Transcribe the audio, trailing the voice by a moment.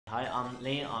Hi, I'm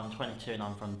Lee, I'm 22 and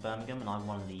I'm from Birmingham and I'm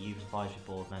one of the Youth Advisory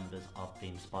Board members of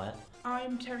vInspired.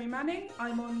 I'm Terry Manning,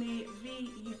 I'm on the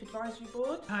Youth Advisory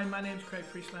Board. Hi, my name's Craig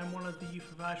Priestley, I'm one of the Youth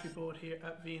Advisory Board here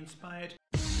at vInspired.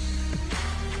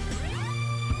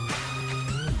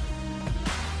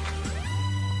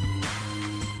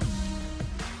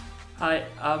 Hi,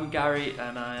 I'm Gary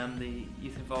and I am the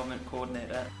Youth Involvement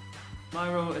Coordinator. My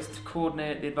role is to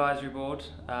coordinate the advisory board,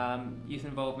 youth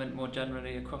involvement more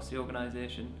generally across the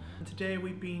organisation. And today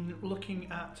we've been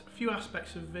looking at a few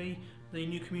aspects of V, the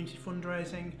new community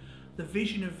fundraising, the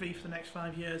vision of V for the next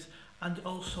 5 years, and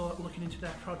also looking into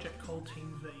their project called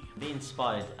Team V.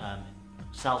 vInspired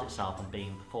sells itself on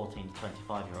being for 14 to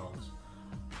 25 year olds,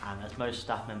 and as most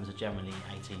staff members are generally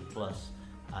 18 plus,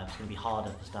 it's going to be harder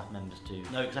for staff members to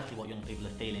know exactly what young people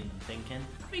are feeling and thinking.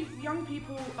 I think young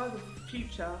people are the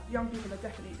future, young people are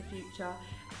definitely the future,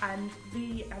 and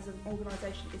V as an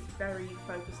organisation is very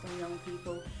focused on young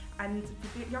people, and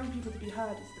for the young people to be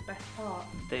heard is the best part.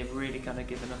 They've really kind of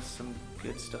given us some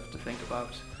good stuff to think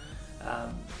about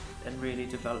and really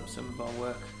develop some of our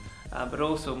work. But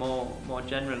also more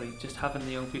generally, just having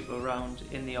the young people around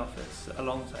in the office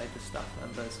alongside the staff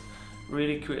members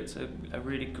really creates a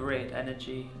really great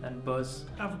energy and buzz.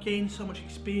 I've gained so much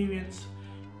experience,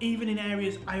 even in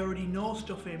areas I already know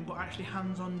stuff in, but actually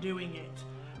hands-on doing it,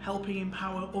 helping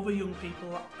empower other young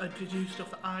people to do stuff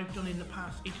that I've done in the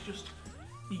past. It's just,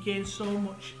 you gain so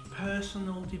much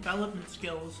personal development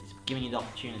skills. It's giving you the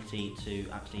opportunity to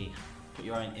actually put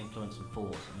your own influence and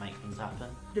force and make things happen.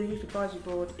 The Youth Advisory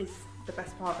Board is the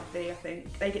best part of V, I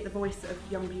think. They get the voice of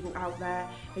young people out there,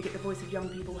 they get the voice of young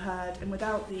people heard, and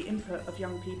without the input of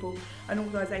young people, an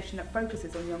organisation that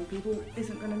focuses on young people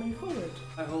isn't going to move forward.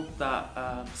 I hope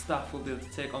that staff will be able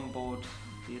to take on board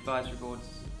the advisory board's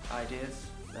ideas,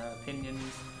 their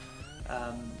opinions,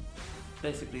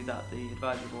 basically that the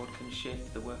advisory board can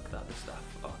shape the work that the staff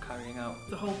are carrying out.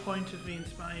 The whole point of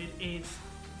vInspired is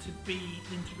to be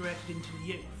integrated into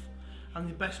the youth, and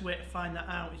the best way to find that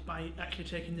out is by actually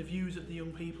taking the views of the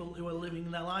young people who are living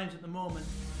their lives at the moment.